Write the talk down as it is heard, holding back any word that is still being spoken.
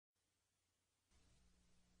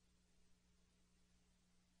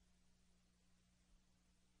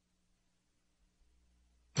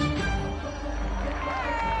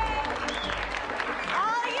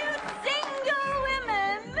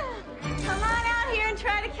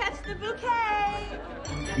the bouquet.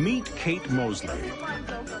 Meet Kate Mosley,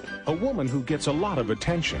 a woman who gets a lot of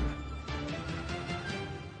attention.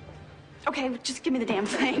 Okay, just give me the damn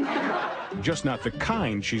thing. Just not the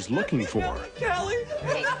kind she's looking for. Kelly!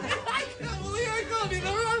 I can't believe I called you the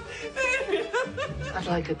wrong name. I'd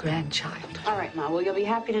like a grandchild. All right, Ma. Well, you'll be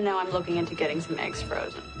happy to know I'm looking into getting some eggs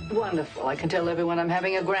frozen. Wonderful. I can tell everyone I'm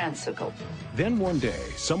having a grandsicle. Then one day,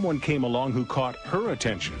 someone came along who caught her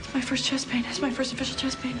attention. My first chest pain. It's my first official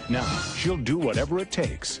chest pain. Now, she'll do whatever it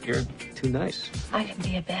takes. You're too nice. I can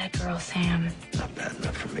be a bad girl, Sam. Not bad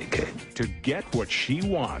enough for me, Kate. To get what she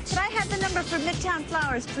wants. Could I have the number for Midtown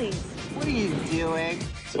Flowers, please? What are you doing?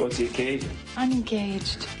 So what's it, Kate? I'm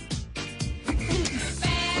engaged.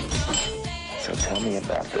 So tell me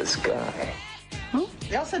about this guy.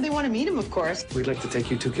 They all said they want to meet him, of course. We'd like to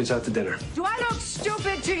take you two kids out to dinner. Do I look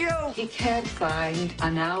stupid to you? He can't find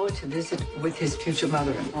an hour to visit with his future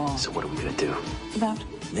mother-in-law. So what are we gonna do? About?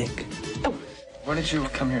 Nick? Oh. Why did you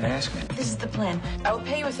come here to ask me? This is the plan. I will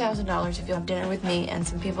pay you $1,000 if you'll have dinner with me and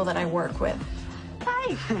some people that I work with.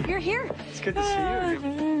 Hi, you're here. It's good to see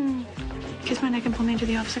you. Kiss my neck and pull me into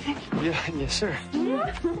the office, okay? Yeah, yes, sir.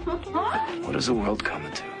 What is the world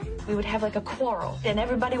coming to? We would have like a quarrel, and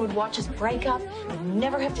everybody would watch us break up. You'd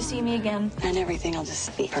never have to see me again, and everything will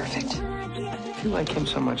just be perfect. If you like him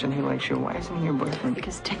so much and he likes you, why isn't he your boyfriend?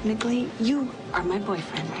 Because technically, you are my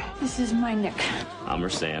boyfriend. This is my Nick. I'm her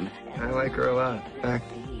Sam. I like her a lot. In fact,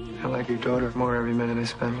 I like your daughter more every minute I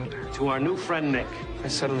spend with her. To our new friend, Nick. I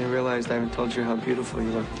suddenly realized I haven't told you how beautiful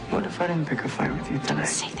you look. What if I didn't pick a fight with you tonight?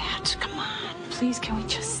 Say that. Come on. Please, can we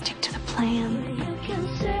just stick to the plan?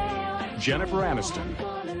 Jennifer Aniston,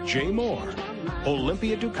 Jay Mohr,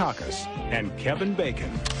 Olympia Dukakis, and Kevin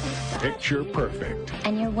Bacon. Picture perfect.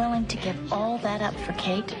 And you're willing to give all that up for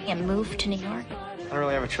Kate and move to New York? I don't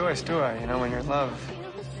really have a choice, do I? You know, when you're in love.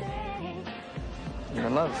 You're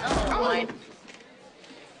in love. Fine.